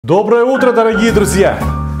Доброе утро, дорогие друзья!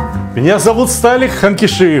 Меня зовут Сталик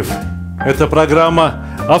Ханкишиев. Это программа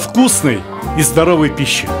о вкусной и здоровой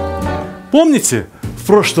пище. Помните, в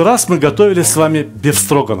прошлый раз мы готовили с вами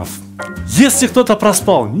бефстроганов? Если кто-то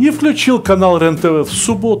проспал, не включил канал РЕН-ТВ в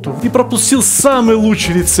субботу и пропустил самый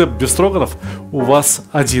лучший рецепт бефстроганов, у вас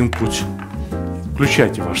один путь.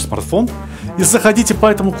 Включайте ваш смартфон и заходите по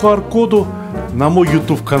этому QR-коду на мой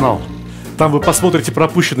YouTube-канал. Там вы посмотрите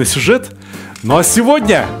пропущенный сюжет. Ну а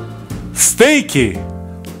сегодня стейки.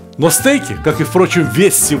 Но стейки, как и, впрочем,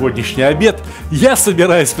 весь сегодняшний обед, я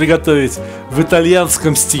собираюсь приготовить в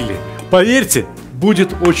итальянском стиле. Поверьте,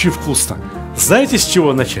 будет очень вкусно. Знаете, с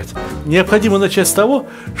чего начать? Необходимо начать с того,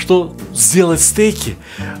 что сделать стейки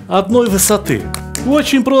одной высоты.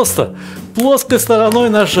 Очень просто. Плоской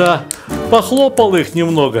стороной ножа. Похлопал их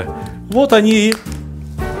немного. Вот они и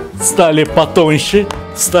стали потоньше,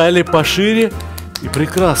 стали пошире. И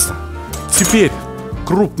прекрасно. Теперь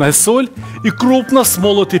крупная соль и крупно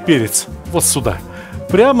смолотый перец. Вот сюда.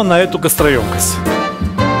 Прямо на эту гастроемкость.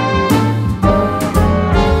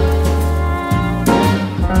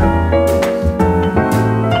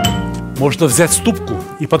 Можно взять ступку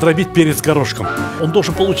и подробить перец горошком. Он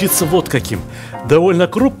должен получиться вот каким. Довольно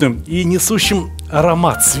крупным и несущим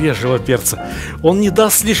аромат свежего перца. Он не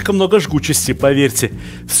даст слишком много жгучести, поверьте.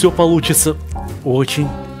 Все получится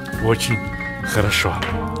очень-очень хорошо.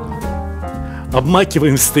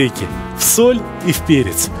 Обмакиваем стейки в соль и в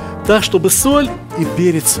перец, так, чтобы соль и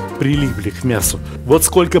перец прилипли к мясу. Вот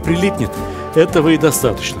сколько прилипнет, этого и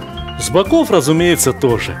достаточно. С боков, разумеется,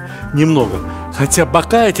 тоже немного. Хотя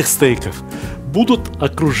бока этих стейков будут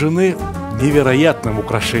окружены невероятным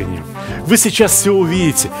украшением. Вы сейчас все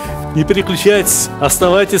увидите. Не переключайтесь,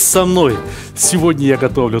 оставайтесь со мной. Сегодня я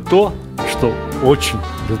готовлю то, что очень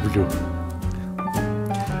люблю.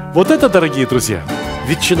 Вот это, дорогие друзья,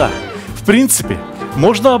 ветчина. В принципе,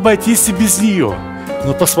 можно обойтись и без нее.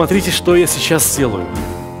 Но посмотрите, что я сейчас сделаю.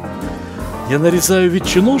 Я нарезаю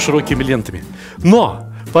ветчину широкими лентами. Но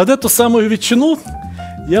под эту самую ветчину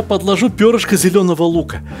я подложу перышко зеленого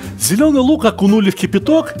лука. Зеленый лук окунули в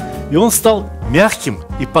кипяток, и он стал мягким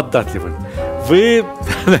и податливым. Вы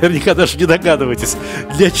наверняка даже не догадываетесь,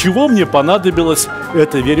 для чего мне понадобилась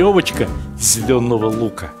эта веревочка зеленого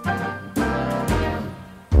лука.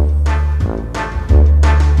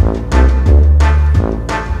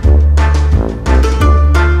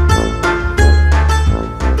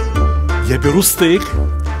 Я беру стейк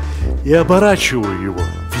и оборачиваю его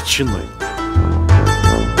ветчиной.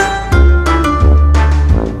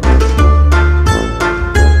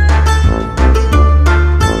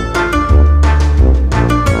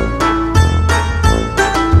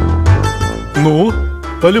 Ну,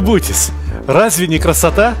 полюбуйтесь, разве не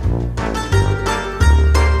красота?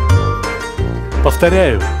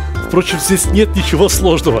 Повторяю, впрочем, здесь нет ничего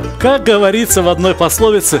сложного. Как говорится в одной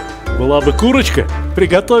пословице, была бы курочка,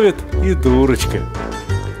 приготовит и дурочка.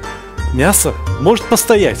 Мясо может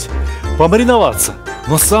постоять, помариноваться,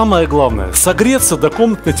 но самое главное – согреться до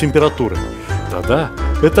комнатной температуры. Да-да,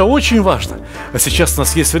 это очень важно. А сейчас у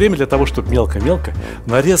нас есть время для того, чтобы мелко-мелко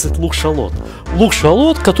нарезать лук-шалот.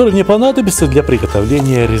 Лук-шалот, который мне понадобится для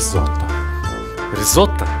приготовления ризотто.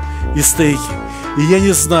 Ризотто и стейки. И я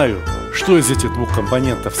не знаю, что из этих двух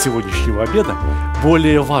компонентов сегодняшнего обеда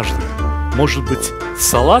более важное. Может быть,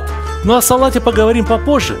 салат? Ну, о салате поговорим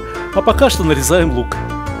попозже, а пока что нарезаем лук.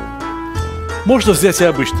 Можно взять и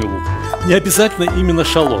обычный лук. Не обязательно именно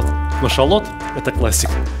шалот. Но шалот – это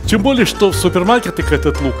классика. Тем более, что в супермаркетах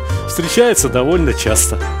этот лук встречается довольно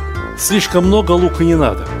часто. Слишком много лука не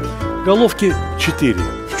надо. Головки 4.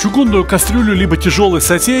 В чугунную кастрюлю либо тяжелый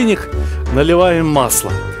сотейник наливаем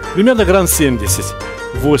масло. Примерно грамм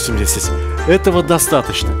 70-80. Этого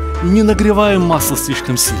достаточно. И не нагреваем масло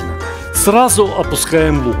слишком сильно. Сразу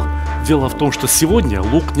опускаем лук. Дело в том, что сегодня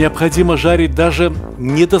лук необходимо жарить даже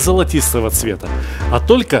не до золотистого цвета, а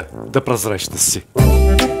только до прозрачности.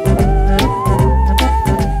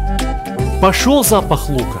 Пошел запах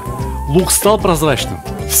лука. Лук стал прозрачным.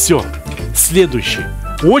 Все. Следующий.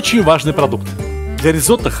 Очень важный продукт. Для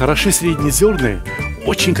ризотто хороши среднезерные,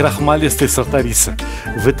 очень крахмалистые сорта риса.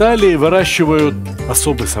 В Италии выращивают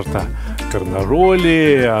особые сорта.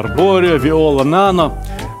 Карнароли, арборио, виола, нано.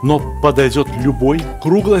 Но подойдет любой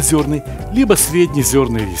круглозерный, либо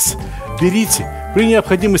среднезерный рис. Берите, при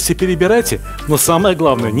необходимости перебирайте, но самое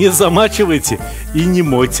главное, не замачивайте и не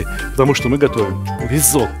мойте, потому что мы готовим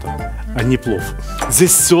ризотто, а не плов.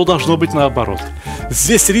 Здесь все должно быть наоборот.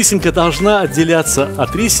 Здесь рисинка должна отделяться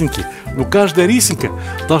от рисинки, но каждая рисинка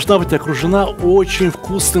должна быть окружена очень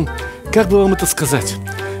вкусным, как бы вам это сказать,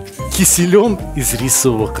 киселем из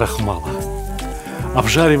рисового крахмала.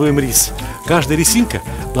 Обжариваем рис. Каждая рисинка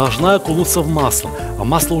должна окунуться в масло, а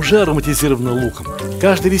масло уже ароматизировано луком.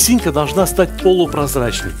 Каждая рисинка должна стать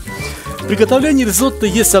полупрозрачной. В приготовлении ризотто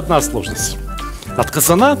есть одна сложность. От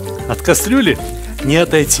казана, от кастрюли не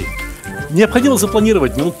отойти. Необходимо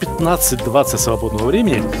запланировать минут 15-20 свободного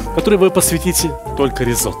времени, которое вы посвятите только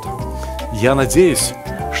ризотто. Я надеюсь,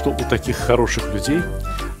 что у таких хороших людей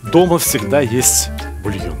дома всегда есть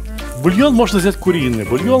бульон. Бульон можно взять куриный,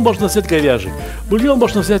 бульон можно взять говяжий, бульон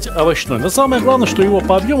можно взять овощной. Но самое главное, что его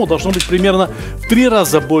по объему должно быть примерно в 3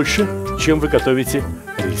 раза больше, чем вы готовите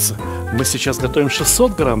риса. Мы сейчас готовим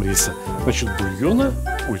 600 грамм риса, значит бульона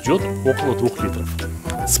уйдет около 2 литров.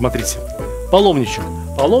 Смотрите, половничек.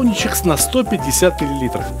 Половничек на 150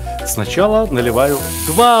 миллилитров. Сначала наливаю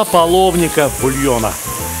 2 половника бульона.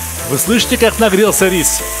 Вы слышите, как нагрелся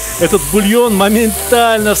рис? Этот бульон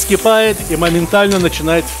моментально вскипает и моментально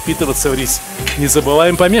начинает впитываться в рис. Не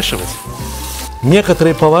забываем помешивать.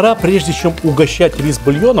 Некоторые повара, прежде чем угощать рис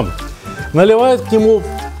бульоном, наливают к нему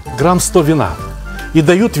грамм 100 вина и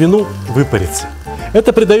дают вину выпариться.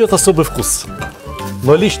 Это придает особый вкус.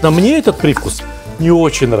 Но лично мне этот привкус не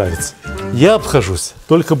очень нравится. Я обхожусь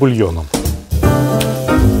только бульоном.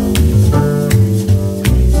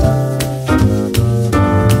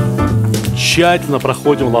 Тщательно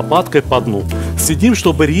проходим лопаткой по дну. Следим,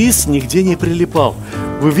 чтобы рис нигде не прилипал.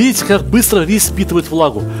 Вы видите, как быстро рис впитывает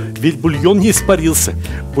влагу. Ведь бульон не испарился.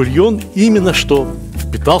 Бульон именно что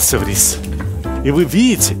впитался в рис. И вы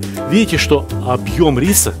видите, что объем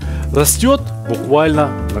риса растет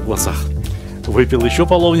буквально на глазах. Выпил еще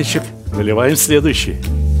половничек, наливаем следующий.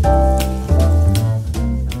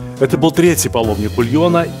 Это был 3-й половник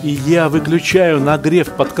бульона, и я выключаю нагрев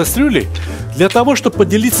под кастрюлей для того, чтобы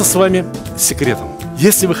поделиться с вами секретом.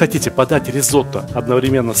 Если вы хотите подать ризотто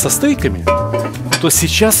одновременно со стейками, то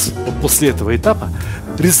сейчас, вот после этого этапа,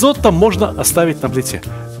 ризотто можно оставить на плите,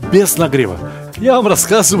 без нагрева. Я вам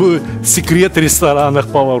рассказываю секрет ресторанных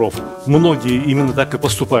поваров. Многие именно так и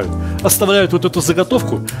поступают. Оставляют вот эту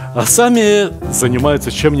заготовку, а сами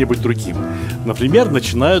занимаются чем-нибудь другим. Например,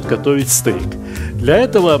 начинают готовить стейк. Для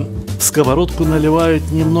этого в сковородку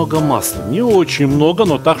наливают немного масла. Не очень много,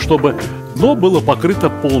 но так, чтобы дно было покрыто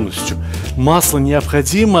полностью. Масло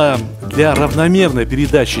необходимо для равномерной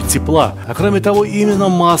передачи тепла. А кроме того, именно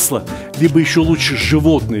масло, либо еще лучше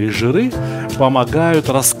животные жиры, помогают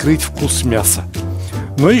раскрыть вкус мяса.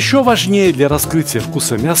 Но еще важнее для раскрытия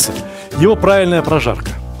вкуса мяса его правильная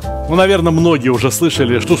прожарка. Ну, наверное, многие уже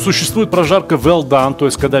слышали, что существует прожарка well done, то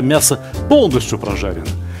есть когда мясо полностью прожарено.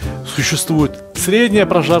 Существует средняя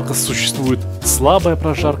прожарка, существует слабая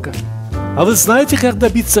прожарка. А вы знаете, как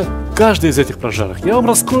добиться каждой из этих прожарок? Я вам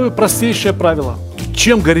раскрою простейшее правило.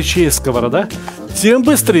 Чем горячее сковорода, тем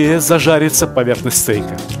быстрее зажарится поверхность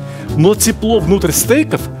стейка. Но тепло внутрь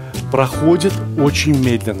стейков проходит очень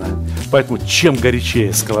медленно. Поэтому чем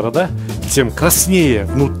горячее сковорода, тем краснее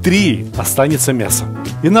внутри останется мясо.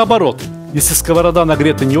 И наоборот, если сковорода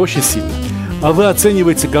нагрета не очень сильно, а вы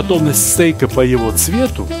оцениваете готовность стейка по его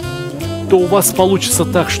цвету, то у вас получится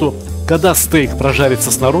так, что когда стейк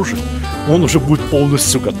прожарится снаружи, он уже будет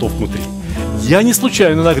полностью готов внутри. Я не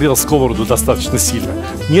случайно нагрел сковороду достаточно сильно.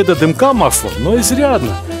 Не до дымка масла, но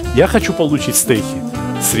изрядно. Я хочу получить стейки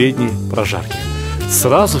средней прожарки.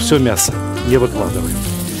 Сразу все мясо не выкладываем.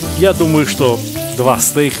 Я думаю, что 2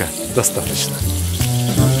 стейка достаточно.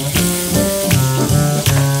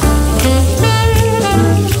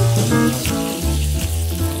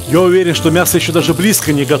 Я уверен, что мясо еще даже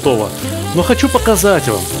близко не готово. Но хочу показать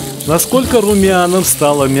вам, насколько румяным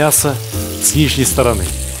стало мясо с нижней стороны.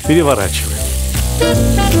 Переворачиваем.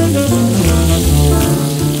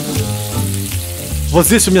 Вот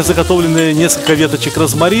здесь у меня заготовлены несколько веточек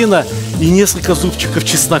розмарина и несколько зубчиков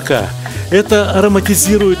чеснока. Это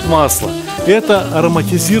ароматизирует масло. Это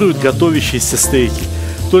ароматизирует готовящиеся стейки.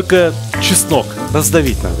 Только чеснок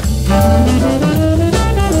раздавить надо.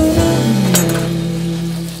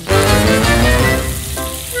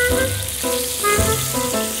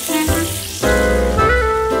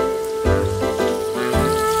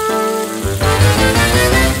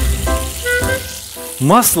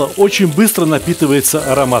 Масло очень быстро напитывается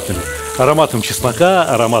ароматами. Ароматом чеснока,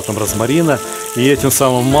 ароматом розмарина. И этим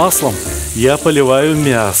самым маслом я поливаю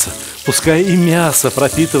мясо. Пускай и мясо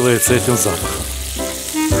пропитывается этим запахом.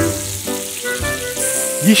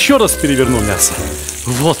 Еще раз переверну мясо.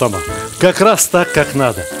 Вот оно. Как раз так, как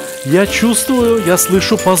надо. Я чувствую, я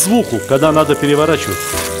слышу по звуку, когда надо переворачивать.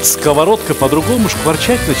 Сковородка по-другому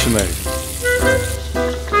шкварчать начинает.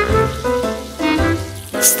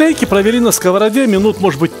 Стейки провели на сковороде минут,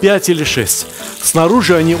 может быть, 5 или 6.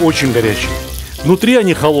 Снаружи они очень горячие. Внутри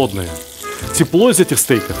они холодные. Тепло из этих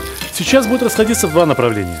стейков сейчас будет расходиться в 2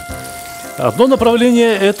 направления. Одно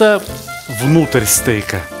направление – это внутрь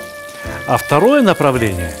стейка, а второе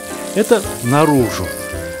направление – это наружу,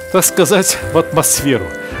 так сказать, в атмосферу.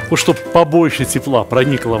 Вот чтобы побольше тепла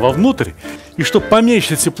проникло вовнутрь, и чтобы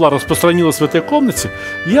поменьше тепла распространилось в этой комнате,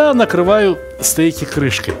 я накрываю стейки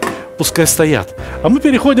крышкой. Пускай стоят. А мы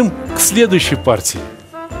переходим к следующей партии.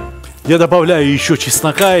 Я добавляю еще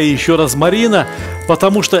чеснока и еще розмарина,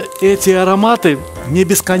 потому что эти ароматы не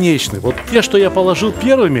бесконечны. Вот те, что я положил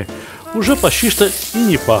первыми, уже почти что и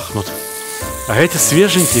не пахнут. А эти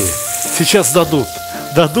свеженькие сейчас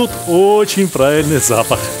дадут очень правильный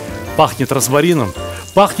запах. Пахнет розмарином,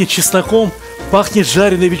 пахнет чесноком, пахнет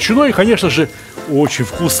жареной ветчиной и, конечно же, очень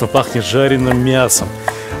вкусно пахнет жареным мясом.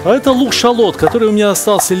 А это лук-шалот, который у меня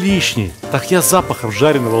остался лишний. Так я запахом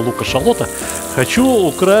жареного лука-шалота хочу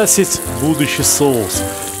украсить будущий соус.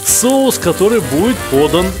 Соус, который будет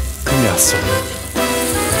подан к мясу.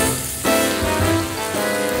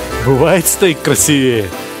 Бывает стейк красивее?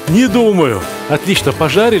 Не думаю. Отлично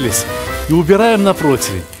пожарились и убираем на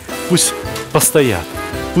противень. Пусть постоят,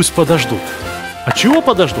 пусть подождут. А чего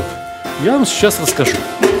подождут? Я вам сейчас расскажу.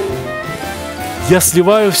 Я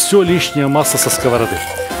сливаю все лишнее масло со сковороды.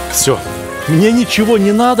 Все. Мне ничего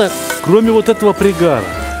не надо, кроме вот этого пригара,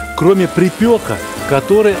 кроме припека,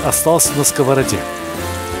 который остался на сковороде.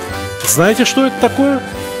 Знаете, что это такое?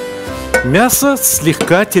 Мясо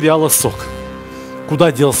слегка теряло сок.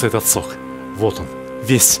 Куда делся этот сок? Вот он,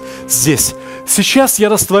 весь здесь. Сейчас я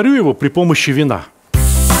растворю его при помощи вина.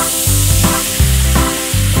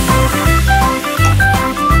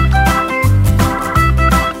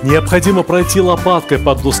 Необходимо пройти лопаткой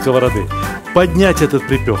по дну сковороды, поднять этот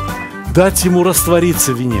припек, дать ему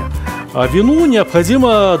раствориться в вине. А вину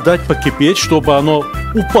необходимо дать покипеть, чтобы оно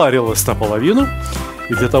упарилось наполовину,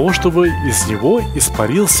 и для того, чтобы из него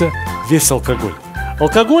испарился весь алкоголь.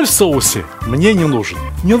 Алкоголь в соусе мне не нужен.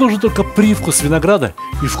 Мне нужен только привкус винограда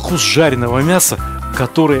и вкус жареного мяса,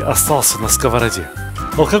 который остался на сковороде.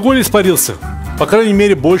 Алкоголь испарился, по крайней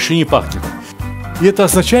мере, больше не пахнет. И это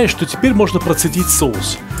означает, что теперь можно процедить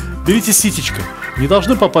соус. Берите ситечко. Не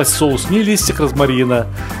должны попасть в соус ни листик розмарина,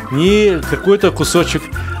 ни какой-то кусочек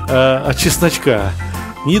чесночка,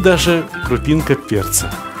 ни даже крупинка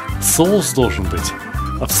перца. Соус должен быть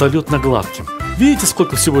абсолютно гладким. Видите,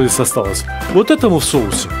 сколько всего здесь осталось? Вот этому в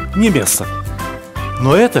соусе не место.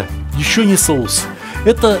 Но это еще не соус.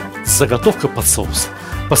 Это заготовка под соус.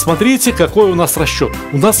 Посмотрите, какой у нас расчет.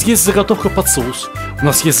 У нас есть заготовка под соус, у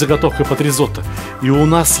нас есть заготовка под ризотто, и у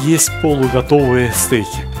нас есть полуготовые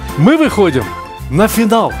стейки. Мы выходим на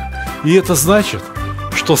финал. И это значит,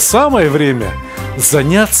 что самое время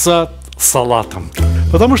заняться салатом.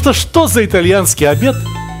 Потому что за итальянский обед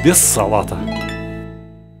без салата?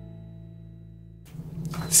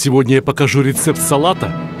 Сегодня я покажу рецепт салата,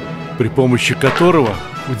 при помощи которого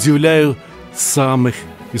удивляю самых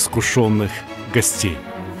искушенных гостей.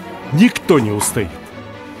 Никто не устоит.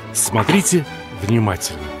 Смотрите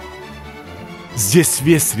внимательно. Здесь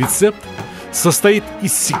весь рецепт состоит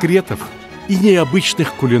из секретов и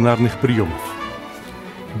необычных кулинарных приемов.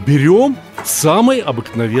 Берем самый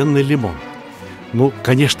обыкновенный лимон. Ну,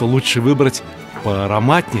 конечно, лучше выбрать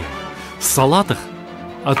поароматнее. В салатах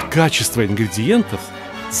от качества ингредиентов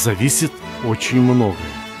зависит очень многое.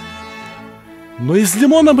 Но из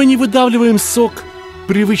лимона мы не выдавливаем сок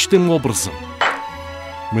привычным образом.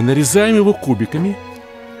 Мы нарезаем его кубиками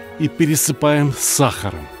и пересыпаем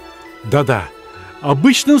сахаром. Да-да,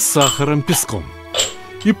 обычным сахаром, песком.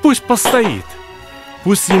 И пусть постоит,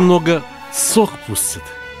 пусть немного сок пустит.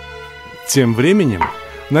 Тем временем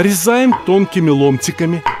нарезаем тонкими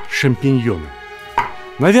ломтиками шампиньоны.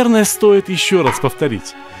 Наверное, стоит еще раз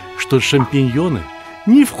повторить, что шампиньоны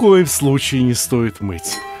ни в коем случае не стоит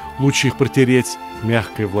мыть. Лучше их протереть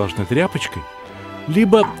мягкой влажной тряпочкой,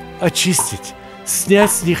 либо очистить,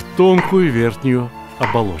 снять с них тонкую верхнюю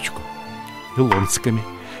оболочку. И ломтиками.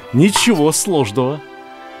 Ничего сложного.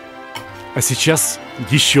 А сейчас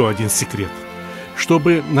еще один секрет.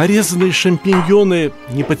 Чтобы нарезанные шампиньоны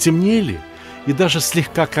не потемнели и даже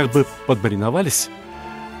слегка как бы подмариновались,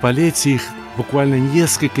 полейте их буквально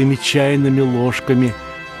несколькими чайными ложками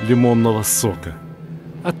лимонного сока.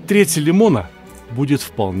 От трети лимона будет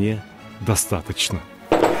вполне достаточно.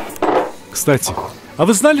 Кстати, а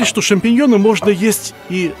вы знали, что шампиньоны можно есть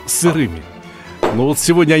и сырыми? Но вот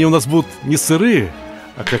сегодня они у нас будут не сырые,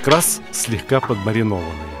 а как раз слегка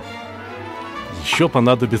подмаринованные. Еще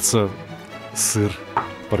понадобится сыр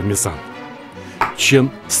пармезан.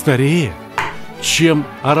 Чем старее, чем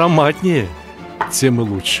ароматнее, тем и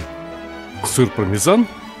лучше. Сыр пармезан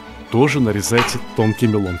тоже нарезайте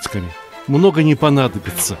тонкими ломтиками. Много не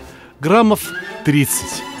понадобится. Граммов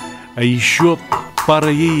 30. А еще пара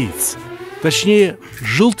яиц, Точнее,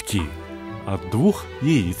 желтки от 2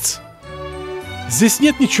 яиц. Здесь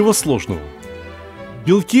нет ничего сложного.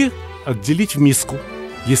 Белки отделить в миску,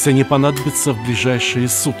 если они понадобятся в ближайшие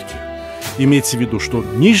сутки. Имейте в виду, что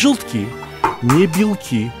ни желтки, ни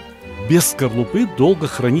белки без скорлупы долго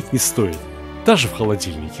хранить не стоит, даже в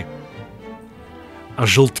холодильнике. А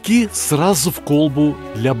желтки сразу в колбу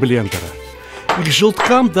для блендера. И к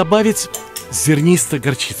желткам добавить зернистой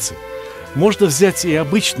горчицы. Можно взять и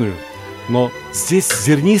обычную, но здесь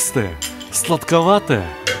зернистая, сладковатая,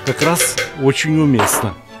 как раз очень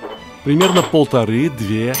уместно. Примерно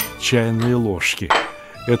 1,5-2 чайные ложки.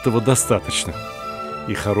 Этого достаточно.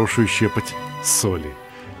 И хорошую щепоть соли.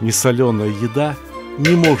 Несоленая еда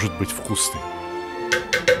не может быть вкусной.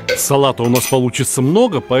 Салата у нас получится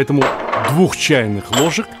много, поэтому 2 чайных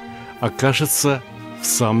ложек окажется в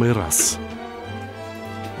самый раз.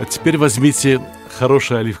 А теперь возьмите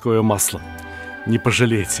хорошее оливковое масло. Не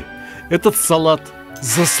пожалейте. Этот салат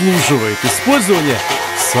заслуживает использования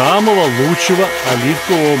самого лучшего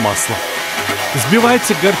оливкового масла.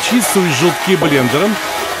 Взбивайте горчицу и желтки блендером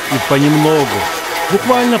и понемногу,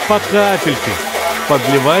 буквально по капельке,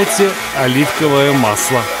 подливайте оливковое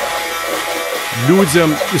масло.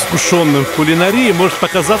 Людям, искушенным в кулинарии, может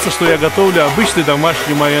показаться, что я готовлю обычный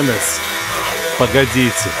домашний майонез.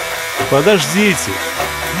 Погодите, подождите,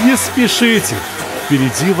 не спешите.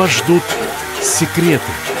 Впереди вас ждут секреты.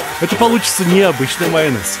 Это получится не обычный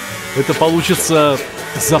майонез. Это получится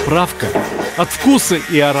заправка, от вкуса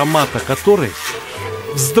и аромата которой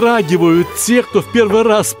вздрагивают те, кто в первый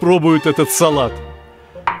раз пробует этот салат.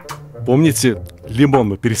 Помните, лимон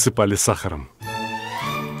мы пересыпали сахаром?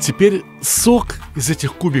 Теперь сок из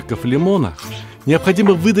этих кубиков лимона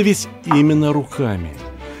необходимо выдавить именно руками,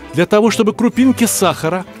 для того, чтобы крупинки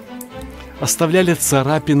сахара оставляли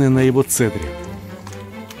царапины на его цедре.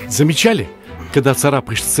 Замечали, когда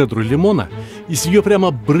царапаешь цедру лимона, из нее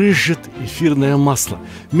прямо брызжет эфирное масло,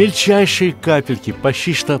 мельчайшие капельки,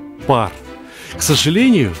 почти что пар. К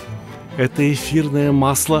сожалению, это эфирное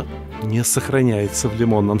масло не сохраняется в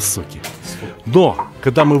лимонном соке. Но,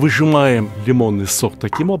 когда мы выжимаем лимонный сок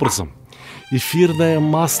таким образом, эфирное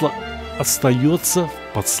масло остается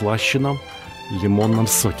в подслащенном лимонном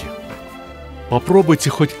соке. Попробуйте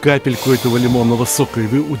хоть капельку этого лимонного сока, и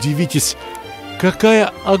вы удивитесь,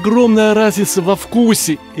 какая огромная разница во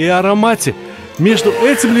вкусе и аромате между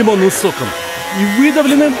этим лимонным соком и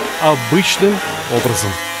выдавленным обычным образом.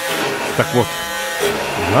 Так вот,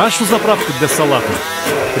 нашу заправку для салата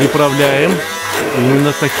приправляем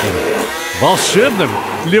именно таким волшебным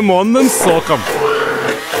лимонным соком.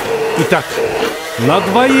 Итак, на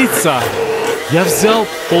 2 яйца я взял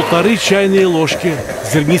 1,5 чайные ложки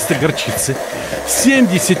зернистой горчицы,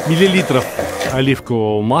 70 мл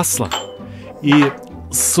оливкового масла и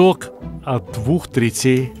сок от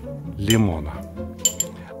 2/3 лимона.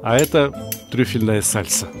 А это трюфельная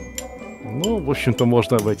сальса. Ну, в общем-то,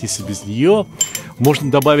 можно обойтись и без нее. Можно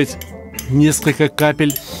добавить несколько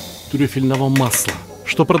капель трюфельного масла,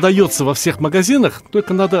 что продается во всех магазинах,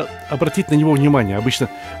 только надо обратить на него внимание. Обычно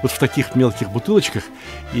вот в таких мелких бутылочках,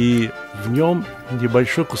 и в нем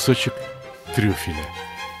небольшой кусочек трюфеля.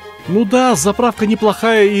 Ну да, заправка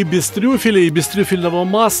неплохая и без трюфеля, и без трюфельного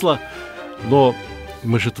масла, но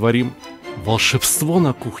мы же творим волшебство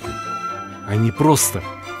на кухне, а не просто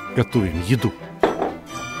готовим еду.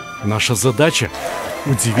 Наша задача –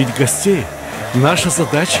 удивить гостей. Наша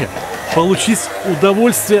задача – получить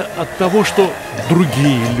удовольствие от того, что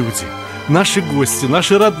другие люди, наши гости,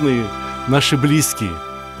 наши родные, наши близкие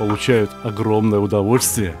получают огромное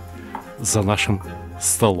удовольствие за нашим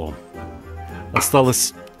столом.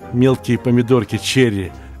 Осталось мелкие помидорки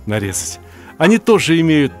черри нарезать. Они тоже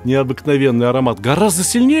имеют необыкновенный аромат, гораздо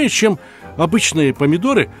сильнее, чем обычные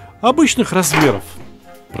помидоры обычных размеров.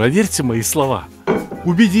 Проверьте мои слова.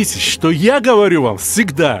 Убедитесь, что я говорю вам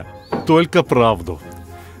всегда только правду.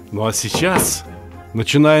 Ну а сейчас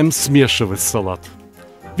начинаем смешивать салат.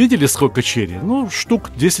 Видели, сколько черри? Ну, штук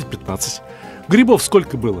 10-15. Грибов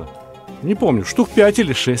сколько было? Не помню, штук 5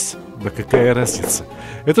 или 6. Да какая разница?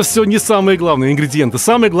 Это все не самые главные ингредиенты.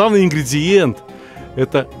 Самый главный ингредиент –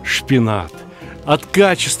 это шпинат. От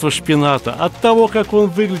качества шпината, от того, как он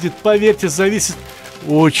выглядит, поверьте, зависит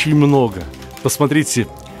очень много. Посмотрите,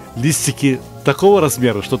 листики такого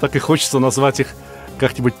размера, что так и хочется назвать их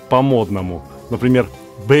как-нибудь по-модному. Например,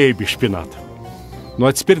 бэйби-шпинат. Ну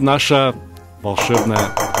а теперь наша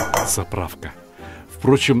волшебная заправка.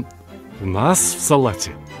 Впрочем, у нас в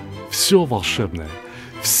салате все волшебное,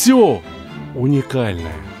 все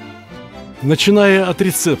уникальное. Начиная от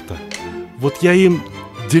рецепта, вот я им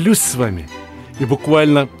делюсь с вами и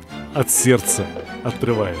буквально от сердца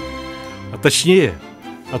открываю. А точнее,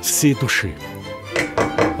 от всей души.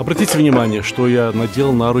 Обратите внимание, что я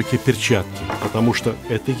надел на руки перчатки, потому что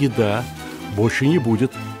эта еда больше не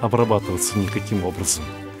будет обрабатываться никаким образом.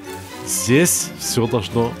 Здесь все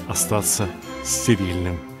должно остаться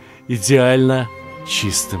стерильным, идеально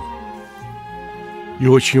чистым. И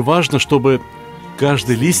очень важно, чтобы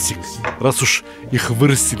каждый листик, раз уж их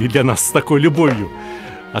вырастили для нас с такой любовью,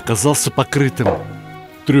 оказался покрытым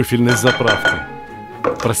трюфельной заправкой.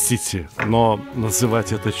 Простите, но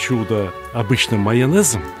называть это чудо обычным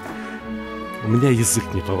майонезом у меня язык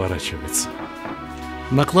не поворачивается.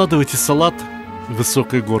 Накладывайте салат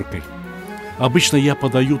высокой горкой. Обычно я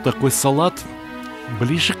подаю такой салат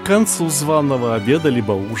ближе к концу званого обеда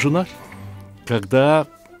либо ужина, когда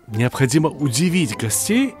необходимо удивить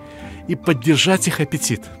гостей и поддержать их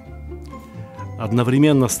аппетит.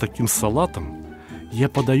 Одновременно с таким салатом я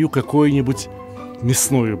подаю какое-нибудь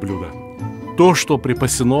мясное блюдо. То, что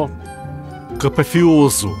припасено к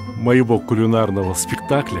апофеозу моего кулинарного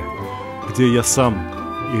спектакля, где я сам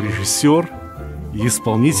и режиссер, и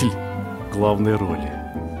исполнитель главной роли.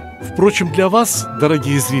 Впрочем, для вас,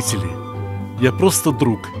 дорогие зрители, я просто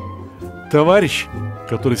друг, товарищ,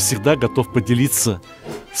 который всегда готов поделиться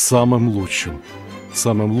самым лучшим,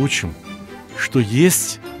 что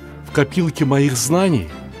есть в копилке моих знаний,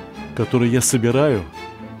 которые я собираю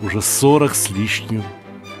уже 40 с лишним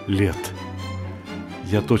лет.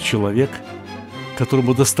 Я тот человек,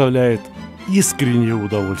 которому доставляет искреннее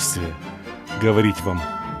удовольствие говорить вам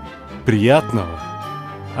приятного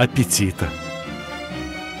аппетита.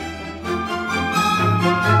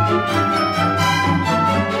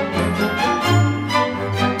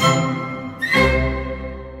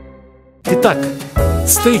 Итак,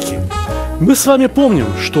 стейки. Мы с вами помним,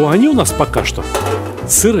 что они у нас пока что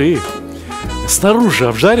сырые. Снаружи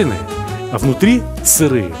обжаренные, а внутри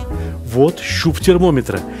сырые. Вот щуп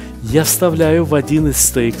термометра. Я вставляю в один из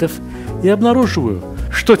стейков и обнаруживаю,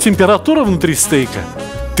 что температура внутри стейка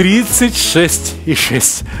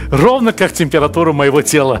 36,6. Ровно как температура моего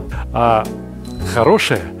тела. А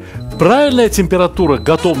хорошая, правильная температура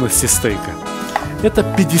готовности стейка — это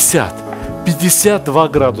 50-52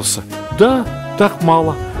 градуса. Да, так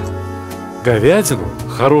мало. Говядину,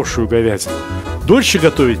 хорошую говядину, дольше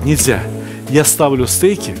готовить нельзя. Я ставлю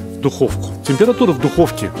стейки в духовку. Температура в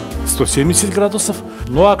духовке 170 градусов.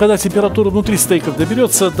 Ну а когда температура внутри стейков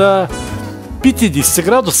доберется до 50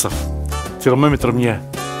 градусов, термометр мне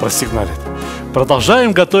просигналит.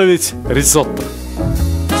 Продолжаем готовить ризотто.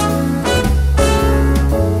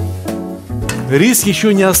 Рис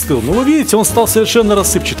еще не остыл, но вы видите, он стал совершенно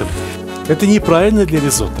рассыпчатым. Это неправильно для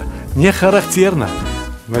ризотто, не характерно.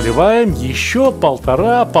 Наливаем еще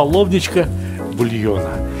 1,5 половничка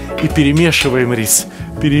бульона и перемешиваем рис.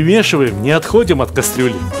 Перемешиваем, не отходим от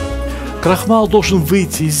кастрюли. Крахмал должен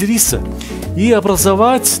выйти из риса и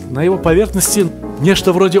образовать на его поверхности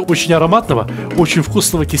нечто вроде очень ароматного, очень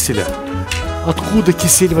вкусного киселя. Откуда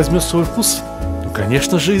кисель возьмет свой вкус? Ну,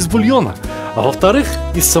 конечно же, из бульона. А во-вторых,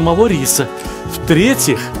 из самого риса.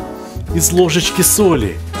 В-третьих, из ложечки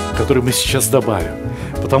соли, которую мы сейчас добавим.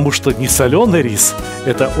 Потому что несоленый рис –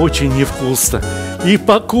 это очень невкусно. И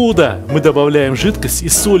покуда мы добавляем жидкость и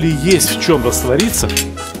соли есть в чем раствориться,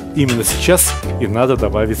 именно сейчас и надо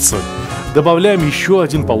добавить соль. Добавляем еще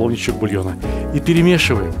 1 половничек бульона и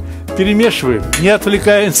перемешиваем. Перемешиваем, не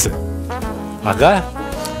отвлекаемся. Ага,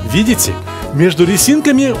 видите, между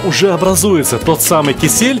рисинками уже образуется тот самый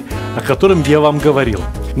кисель, о котором я вам говорил.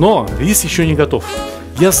 Но рис еще не готов.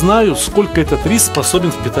 Я знаю, сколько этот рис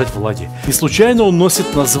способен впитать влаги. И случайно он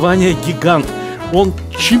носит название гигант. Он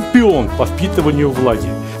чемпион по впитыванию влаги.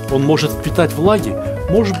 Он может впитать влаги,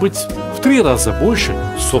 может быть, в 3 раза больше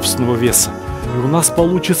собственного веса. И у нас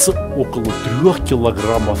получится около 3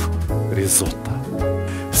 килограммов ризотто.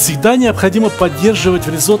 Всегда необходимо поддерживать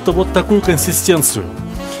в ризотто вот такую консистенцию.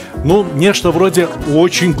 Ну, нечто вроде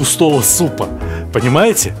очень густого супа.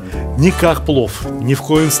 Понимаете? Не как плов, ни в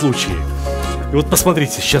коем случае. И вот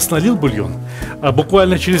посмотрите, сейчас налил бульон, а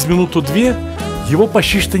буквально через минуту-две его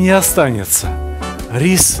почти что не останется.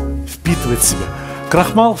 Рис впитывает в себя,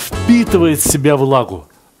 крахмал впитывает в себя влагу.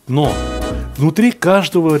 Но внутри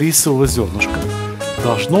каждого рисового зернышка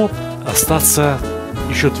должно остаться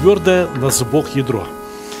еще твердое на зубок ядро.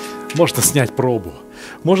 Можно снять пробу,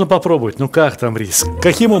 можно попробовать, ну как там рис,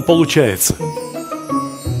 каким он получается.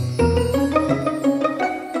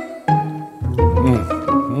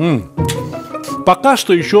 Пока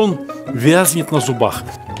что еще он вязнет на зубах.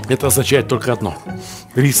 Это означает только одно: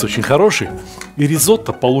 рис очень хороший, и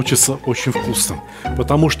ризотто получится очень вкусным.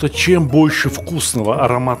 Потому что чем больше вкусного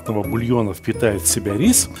ароматного бульона впитает в себя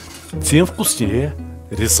рис, тем вкуснее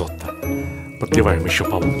ризотто. Подливаем еще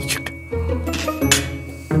половничек.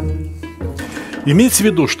 Имейте в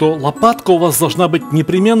виду, что лопатка у вас должна быть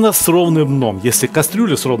непременно с ровным дном. Если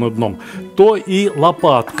кастрюля с ровным дном, то и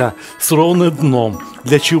лопатка с ровным дном.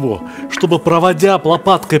 Для чего? Чтобы, проводя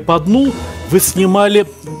лопаткой по дну, вы снимали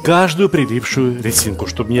каждую прилипшую резинку,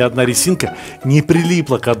 чтобы ни одна резинка не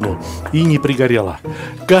прилипла к дну и не пригорела.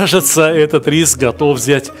 Кажется, этот рис готов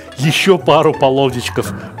взять еще пару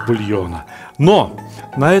половничков бульона. Но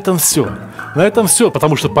на этом все. На этом все,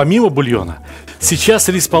 потому что помимо бульона сейчас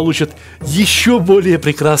рис получит еще более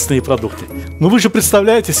прекрасные продукты. Но вы же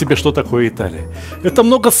представляете себе, что такое Италия. Это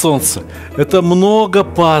много солнца, это много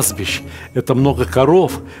пастбищ, это много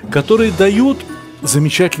коров, которые дают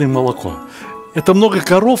замечательное молоко. Это много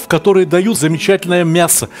коров, которые дают замечательное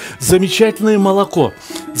мясо, замечательное молоко,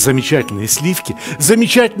 замечательные сливки,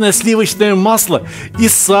 замечательное сливочное масло и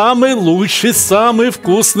самый лучший, самый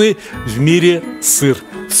вкусный в мире сыр.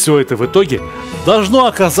 Все это в итоге должно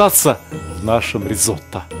оказаться в нашем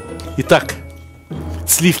ризотто. Итак,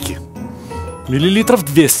 сливки. Миллилитров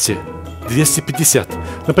 200, 250.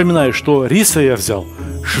 Напоминаю, что риса я взял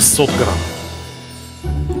 600 грамм.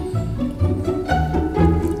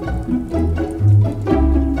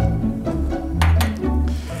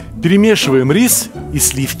 Перемешиваем рис и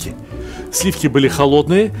сливки. Сливки были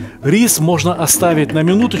холодные, рис можно оставить на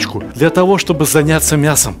минуточку для того, чтобы заняться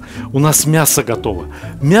мясом. У нас мясо готово.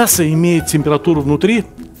 Мясо имеет температуру внутри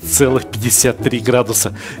целых 53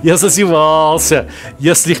 градуса. Я зазевался,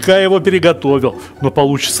 я слегка его переготовил, но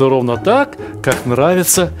получится ровно так, как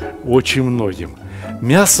нравится очень многим.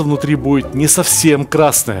 Мясо внутри будет не совсем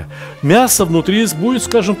красное. Мясо внутри будет,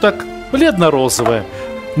 скажем так, бледно-розовое.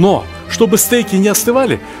 Но, чтобы стейки не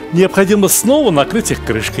остывали, необходимо снова накрыть их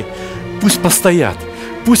крышкой. Пусть постоят,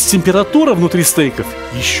 пусть температура внутри стейков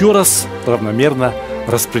еще раз равномерно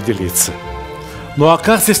распределится. Ну а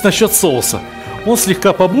как здесь насчет соуса? Он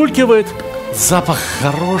слегка побулькивает, запах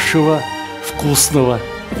хорошего, вкусного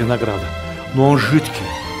винограда. Но он жидкий,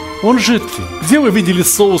 он жидкий. Где вы видели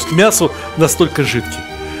соус к мясу настолько жидкий?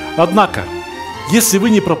 Однако, если вы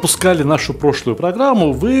не пропускали нашу прошлую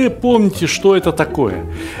программу, вы помните, что это такое.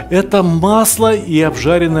 Это масло и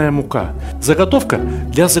обжаренная мука. Заготовка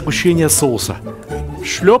для загущения соуса.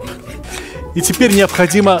 Шлеп. И теперь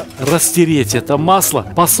необходимо растереть это масло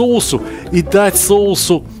по соусу и дать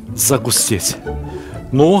соусу загустеть.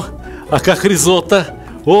 Ну, а как ризотто?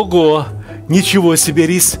 Ого! Ничего себе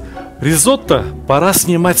рис! Ризотто пора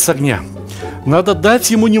снимать с огня. Надо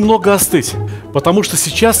дать ему немного остыть, потому что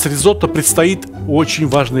сейчас ризотто предстоит очень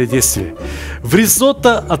важное действие. В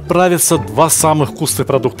ризотто отправятся два самых вкусных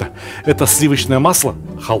продукта. Это сливочное масло,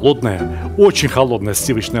 холодное, очень холодное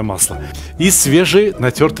сливочное масло, и свежий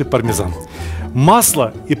натертый пармезан.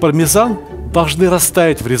 Масло и пармезан должны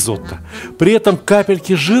растаять в ризотто. При этом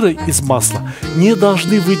капельки жира из масла не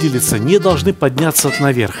должны выделиться, не должны подняться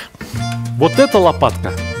наверх. Вот эта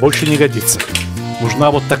лопатка больше не годится.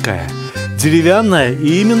 Нужна вот такая. Деревянная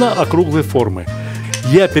и именно округлой формы.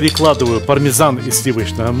 Я перекладываю пармезан и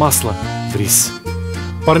сливочное масло в рис.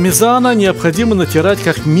 Пармезана необходимо натирать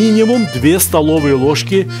как минимум 2 столовые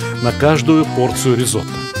ложки на каждую порцию ризотто.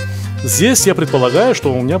 Здесь я предполагаю,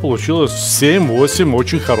 что у меня получилось 7-8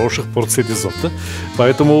 очень хороших порций ризотто.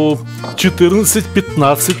 Поэтому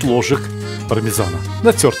 14-15 ложек пармезана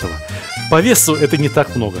натертого. По весу это не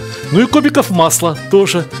так много. Ну и кубиков масла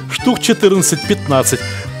тоже штук 14-15.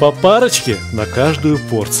 По парочке на каждую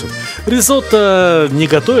порцию. Ризотто не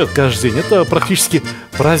готовят каждый день. Это практически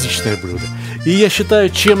праздничное блюдо. И я считаю,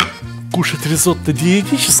 чем кушать ризотто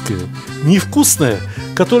диетическое, невкусное,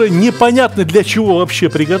 которое непонятно для чего вообще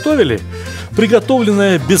приготовили,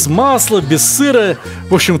 приготовленное без масла, без сыра,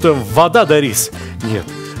 в общем-то, вода да рис. Нет,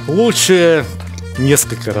 лучше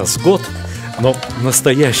несколько раз в год, но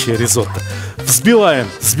настоящее ризотто.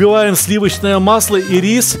 Взбиваем сливочное масло и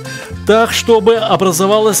рис так, чтобы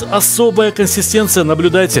образовалась особая консистенция.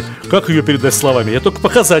 Наблюдайте, как ее передать словами. Я только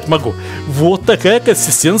показать могу. Вот такая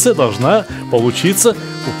консистенция должна получиться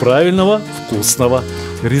у правильного вкусного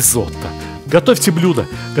ризотто. Готовьте блюдо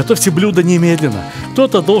немедленно.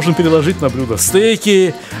 Кто-то должен переложить на блюдо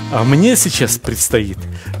стейки, а мне сейчас предстоит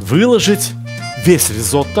выложить весь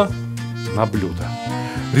ризотто на блюдо.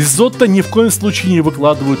 Ризотто ни в коем случае не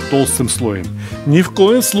выкладывают толстым слоем. Ни в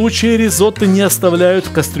коем случае ризотто не оставляют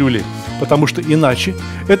в кастрюле, потому что иначе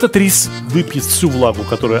этот рис выпьет всю влагу,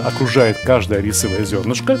 которая окружает каждое рисовое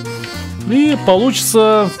зернышко, и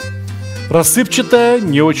получится рассыпчатая,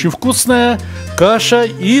 не очень вкусная каша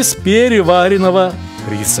из переваренного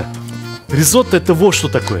риса. Ризотто — это вот что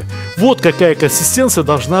такое. Вот какая консистенция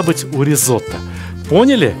должна быть у ризотто.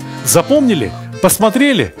 Поняли? Запомнили?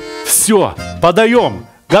 Посмотрели? Все, подаем!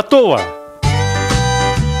 Готово!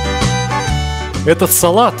 Этот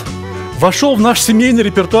салат вошел в наш семейный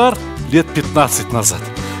репертуар лет 15 назад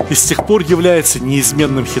и с тех пор является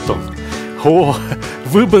неизменным хитом. О,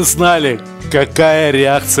 вы бы знали, какая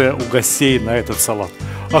реакция у гостей на этот салат.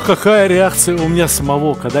 А какая реакция у меня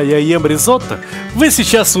самого, когда я ем ризотто, вы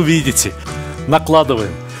сейчас увидите.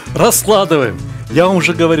 Накладываем, раскладываем. Я вам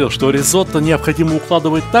уже говорил, что ризотто необходимо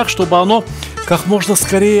укладывать так, чтобы оно как можно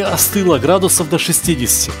скорее остыло, градусов до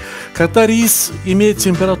 60. Когда рис имеет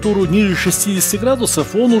температуру ниже 60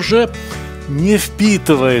 градусов, он уже не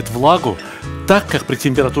впитывает влагу, так как при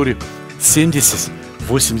температуре 70-80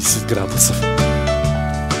 градусов.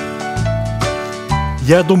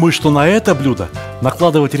 Я думаю, что на это блюдо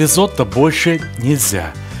накладывать ризотто больше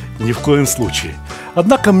нельзя, ни в коем случае.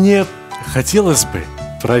 Однако мне хотелось бы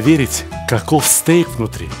проверить, каков стейк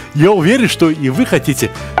внутри. Я уверен, что и вы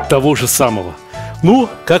хотите того же самого. Ну,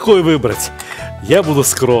 какой выбрать? Я буду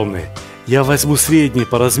скромный. Я возьму средний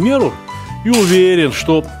по размеру и уверен,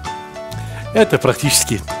 что это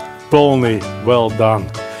практически полный well done.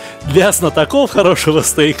 Для знатоков хорошего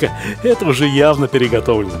стейка это уже явно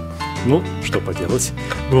переготовлено. Ну, что поделать,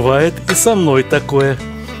 бывает и со мной такое.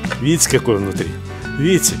 Видите, какой внутри?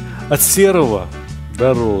 Видите, от серого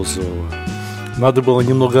до розового. Надо было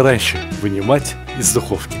немного раньше вынимать из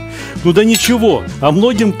духовки. Ну да ничего, а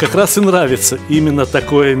многим как раз и нравится именно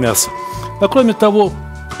такое мясо. А кроме того,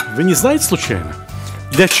 вы не знаете случайно,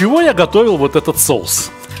 для чего я готовил вот этот соус?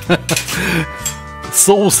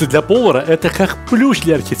 Соусы для повара – это как плющ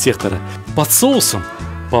для архитектора. Под соусом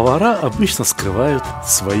повара обычно скрывают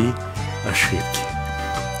свои ошибки.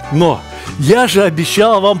 Но я же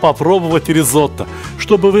обещал вам попробовать ризотто,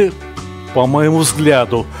 чтобы вы, по моему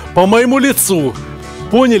взгляду, по моему лицу,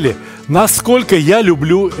 поняли, насколько я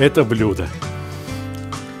люблю это блюдо.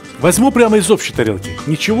 Возьму прямо из общей тарелки.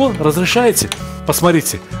 Ничего, разрешаете?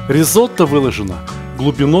 Посмотрите, ризотто выложено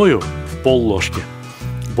глубиною в пол-ложки.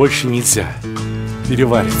 Больше нельзя.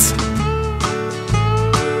 Переварится.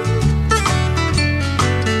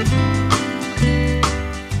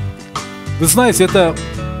 Вы знаете, это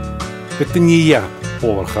не я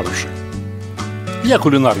повар хороший. Я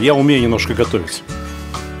кулинар, я умею немножко готовить.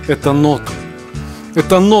 Это ноты.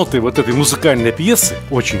 Это ноты вот этой музыкальной пьесы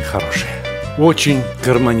очень хорошие, очень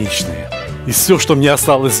гармоничные. И все, что мне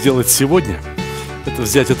осталось сделать сегодня, это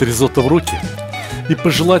взять это ризотто в руки и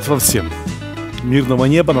пожелать вам всем мирного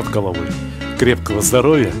неба над головой, крепкого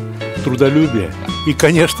здоровья, трудолюбия и,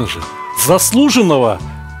 конечно же, заслуженного,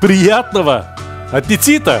 приятного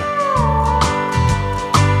аппетита!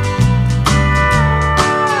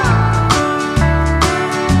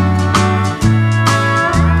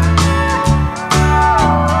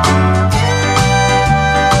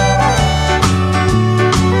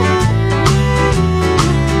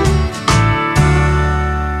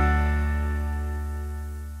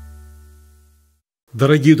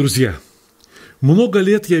 Дорогие друзья, много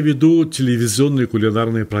лет я веду телевизионные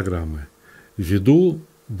кулинарные программы, веду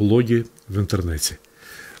блоги в интернете.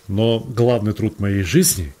 Но главный труд моей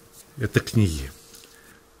жизни – это книги.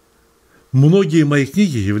 Многие мои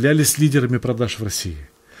книги являлись лидерами продаж в России,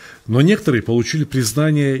 но некоторые получили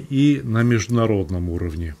признание и на международном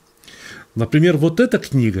уровне. Например, вот эта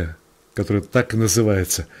книга, которая так и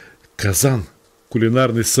называется «Казан.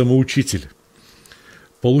 Кулинарный самоучитель»,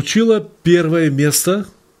 получила первое место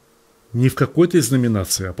не в какой-то из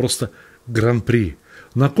номинаций, а просто гран-при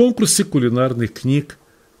на конкурсе кулинарных книг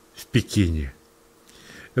в Пекине.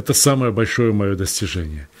 Это самое большое мое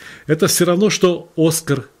достижение. Это все равно, что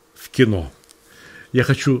Оскар в кино. Я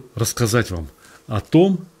хочу рассказать вам о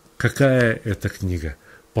том, какая это книга.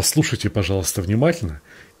 Послушайте, пожалуйста, внимательно,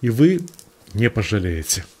 и вы не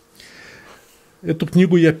пожалеете. Эту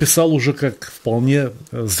книгу я писал уже как вполне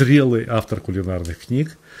зрелый автор кулинарных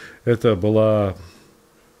книг. Это была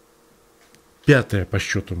 5-я по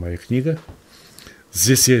счету моя книга.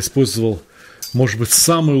 Здесь я использовал, может быть,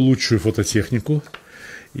 самую лучшую фототехнику.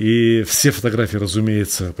 И все фотографии,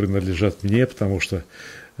 разумеется, принадлежат мне, потому что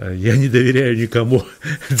я не доверяю никому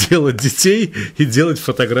делать детей и делать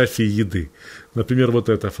фотографии еды. Например, вот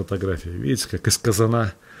эта фотография. Видите, как из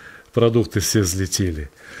казана продукты все взлетели.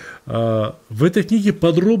 В этой книге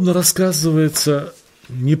подробно рассказывается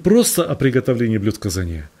не просто о приготовлении блюд в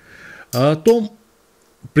казане, а о том,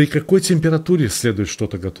 при какой температуре следует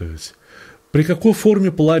что-то готовить, при какой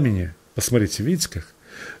форме пламени. Посмотрите, видите как?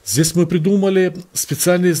 Здесь мы придумали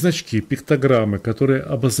специальные значки, пиктограммы, которые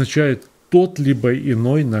обозначают тот либо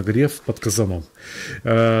иной нагрев под казаном.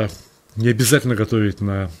 Не обязательно готовить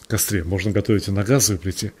на костре, можно готовить и на газовой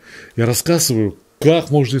плите. Я рассказываю,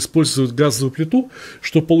 как можно использовать газовую плиту,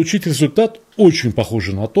 чтобы получить результат очень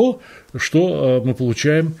похожий на то, что мы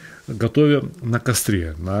получаем, готовя на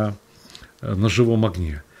костре, на живом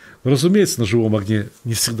огне. Разумеется, на живом огне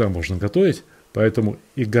не всегда можно готовить, поэтому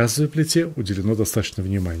и газовой плите уделено достаточно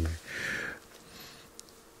внимания.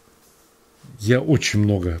 Я очень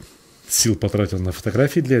много сил потратил на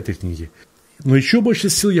фотографии для этой книги, но еще больше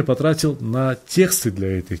сил я потратил на тексты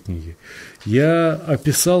для этой книги. Я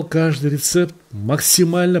описал каждый рецепт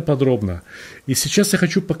максимально подробно. И сейчас я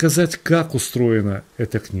хочу показать, как устроена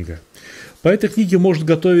эта книга. По этой книге может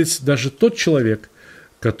готовить даже тот человек,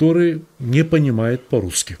 который не понимает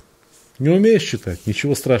по-русски. Не умеешь читать?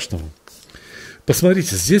 Ничего страшного.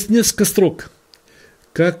 Посмотрите, здесь несколько строк.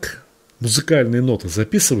 Как музыкальные ноты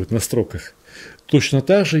записывают на строках, точно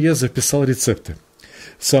так же я записал рецепты.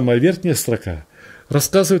 Самая верхняя строка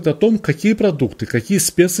рассказывает о том, какие продукты, какие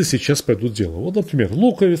специи сейчас пойдут в дело. Вот, например,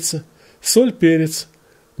 луковица, соль, перец,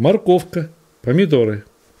 морковка, помидоры.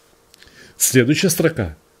 Следующая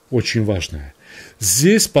строка, очень важная.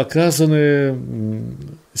 Здесь показаны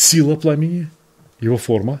сила пламени, его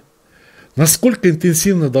форма, насколько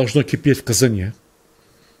интенсивно должно кипеть в казане,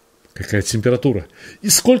 какая температура, и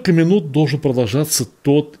сколько минут должен продолжаться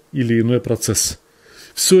тот или иной процесс.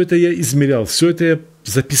 Все это я измерял, все это я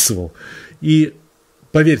записывал. И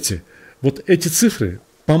поверьте, вот эти цифры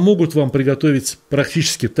помогут вам приготовить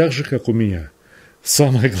практически так же, как у меня.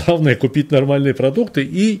 Самое главное – купить нормальные продукты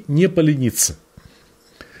и не полениться.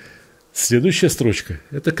 Следующая строчка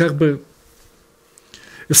 – это как бы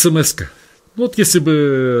смс-ка. Вот если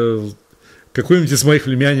бы какой-нибудь из моих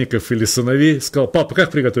племянников или сыновей сказал: папа,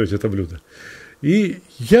 как приготовить это блюдо? И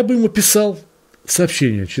я бы ему писал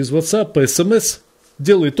сообщение через WhatsApp, по смс: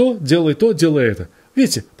 делай то, делай то, делай это.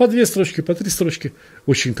 Видите, по 2 строчки, по 3 строчки,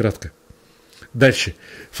 очень кратко. Дальше.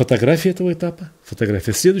 Фотография этого этапа,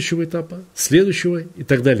 фотография следующего этапа, следующего и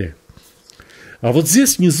так далее. А вот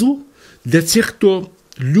здесь внизу, для тех, кто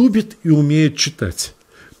любит и умеет читать,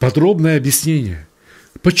 подробное объяснение,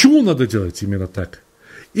 почему надо делать именно так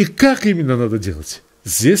и как именно надо делать.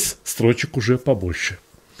 Здесь строчек уже побольше.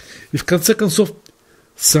 И в конце концов,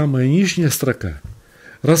 самая нижняя строка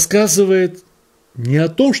рассказывает не о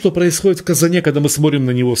том, что происходит в казане, когда мы смотрим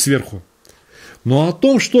на него сверху, но о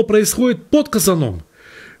том, что происходит под казаном.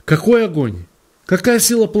 Какой огонь, какая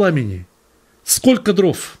сила пламени, сколько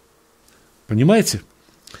дров. Понимаете?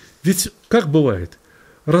 Ведь как бывает,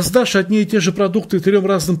 раздашь одни и те же продукты 3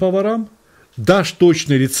 разным поварам, дашь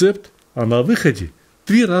точный рецепт, а на выходе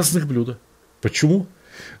 3 разных блюда. Почему?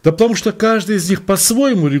 Да потому что каждый из них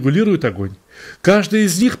по-своему регулирует огонь. Каждый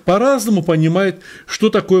из них по-разному понимает, что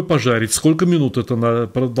такое пожарить, сколько минут это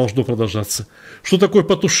должно продолжаться, что такое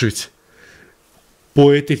потушить.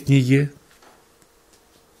 По этой книге,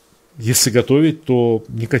 если готовить, то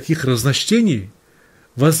никаких разночтений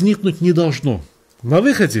возникнуть не должно. На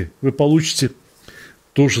выходе вы получите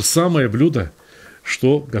то же самое блюдо,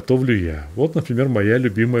 что готовлю я. Вот, например, моя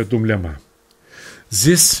любимая думляма.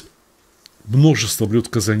 Здесь множество блюд в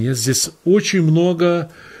казане, здесь очень много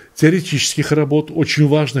теоретических работ, очень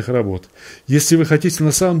важных работ. Если вы хотите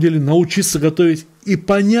на самом деле научиться готовить и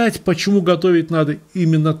понять, почему готовить надо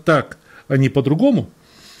именно так, а не по-другому,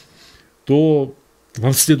 то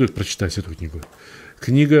вам следует прочитать эту книгу.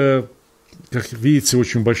 Книга, как видите,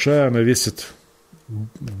 очень большая, она весит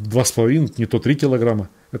 2,5, не то 3 килограмма.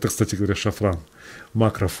 Это, кстати говоря, шафран,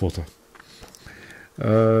 макрофото.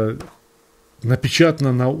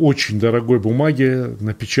 Напечатана на очень дорогой бумаге,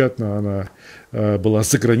 напечатана она была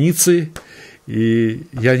за границей. И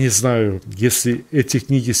я не знаю, если эти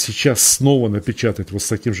книги сейчас снова напечатать вот с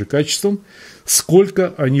таким же качеством,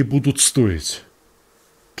 сколько они будут стоить.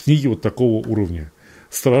 Книги вот такого уровня.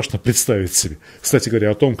 Страшно представить себе. Кстати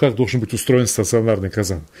говоря, о том, как должен быть устроен стационарный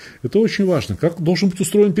казан. Это очень важно. Как должен быть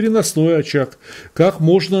устроен переносной очаг. Как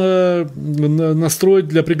можно настроить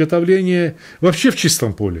для приготовления вообще в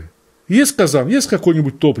чистом поле. Есть казан, есть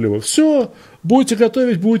какое-нибудь топливо. Все, будете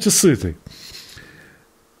готовить, будете сыты.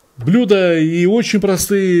 Блюда и очень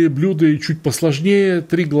простые, блюда и чуть посложнее.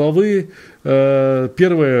 3 главы.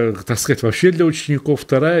 Первая, так сказать, вообще для учеников.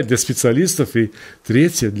 Вторая для специалистов. И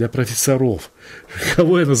третья для профессоров.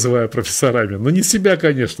 Кого я называю профессорами? Ну, не себя,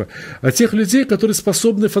 конечно. А тех людей, которые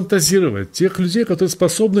способны фантазировать. Тех людей, которые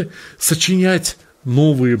способны сочинять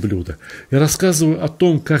новые блюда. Я рассказываю о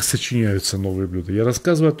том, как сочиняются новые блюда. Я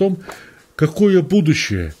рассказываю о том, какое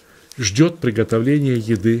будущее ждет приготовление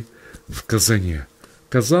еды в казане.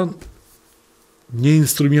 Казан не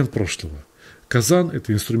инструмент прошлого. Казан –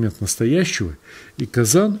 это инструмент настоящего, и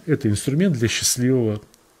казан – это инструмент для счастливого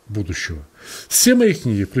будущего. Все мои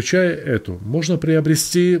книги, включая эту, можно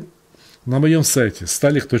приобрести на моем сайте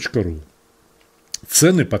stalik.ru.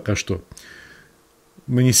 Цены пока что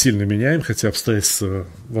мы не сильно меняем, хотя обстоятельства,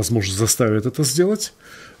 возможно, заставят это сделать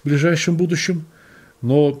в ближайшем будущем.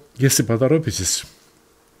 Но если поторопитесь,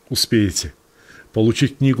 успеете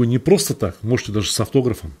получить книгу не просто так, можете даже с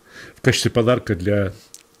автографом, в качестве подарка для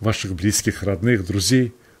ваших близких, родных,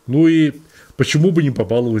 друзей. Ну и почему бы не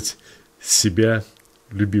побаловать себя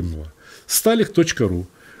любимого. Сталик.ру.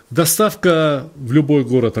 Доставка в любой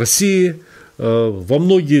город России, во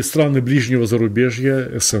многие страны ближнего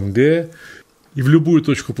зарубежья, СНГ и в любую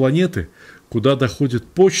точку планеты, куда доходит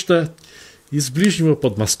почта из ближнего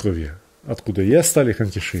Подмосковья, откуда я, Сталик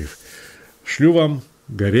Ханкишиев, шлю вам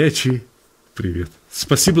горячий привет.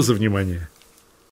 Спасибо за внимание.